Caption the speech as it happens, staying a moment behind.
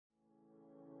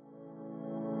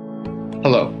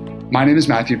Hello, my name is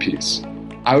Matthew Pease.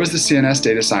 I was the CNS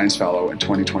Data Science Fellow in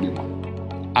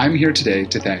 2021. I'm here today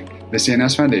to thank the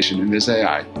CNS Foundation and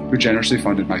Viz.ai who generously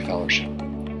funded my fellowship.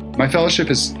 My fellowship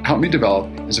has helped me develop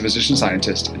as a physician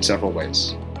scientist in several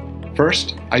ways.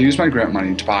 First, I used my grant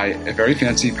money to buy a very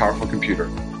fancy, powerful computer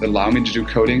that allowed me to do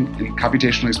coding and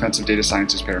computationally expensive data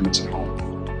science experiments at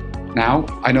home. Now,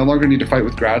 I no longer need to fight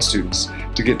with grad students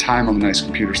to get time on the nice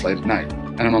computers late at night,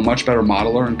 and I'm a much better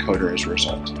modeler and coder as a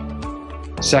result.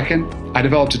 Second, I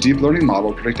developed a deep learning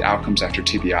model to predict outcomes after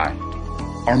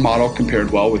TBI. Our model compared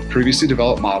well with previously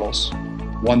developed models,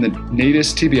 won the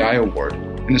NATIS TBI award,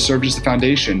 and has served as the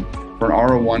foundation for an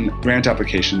R01 grant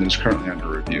application that is currently under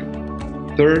review.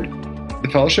 Third, the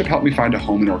fellowship helped me find a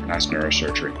home in organized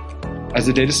neurosurgery. As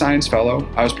a data science fellow,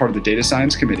 I was part of the data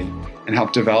science committee and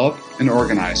helped develop and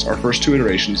organize our first two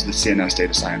iterations of the CNS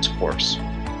data science course.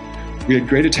 We had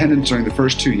great attendance during the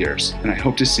first 2 years, and I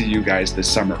hope to see you guys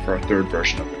this summer for our third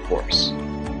version of the course.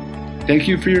 Thank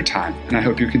you for your time, and I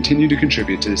hope you continue to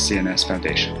contribute to the CNS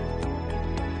Foundation.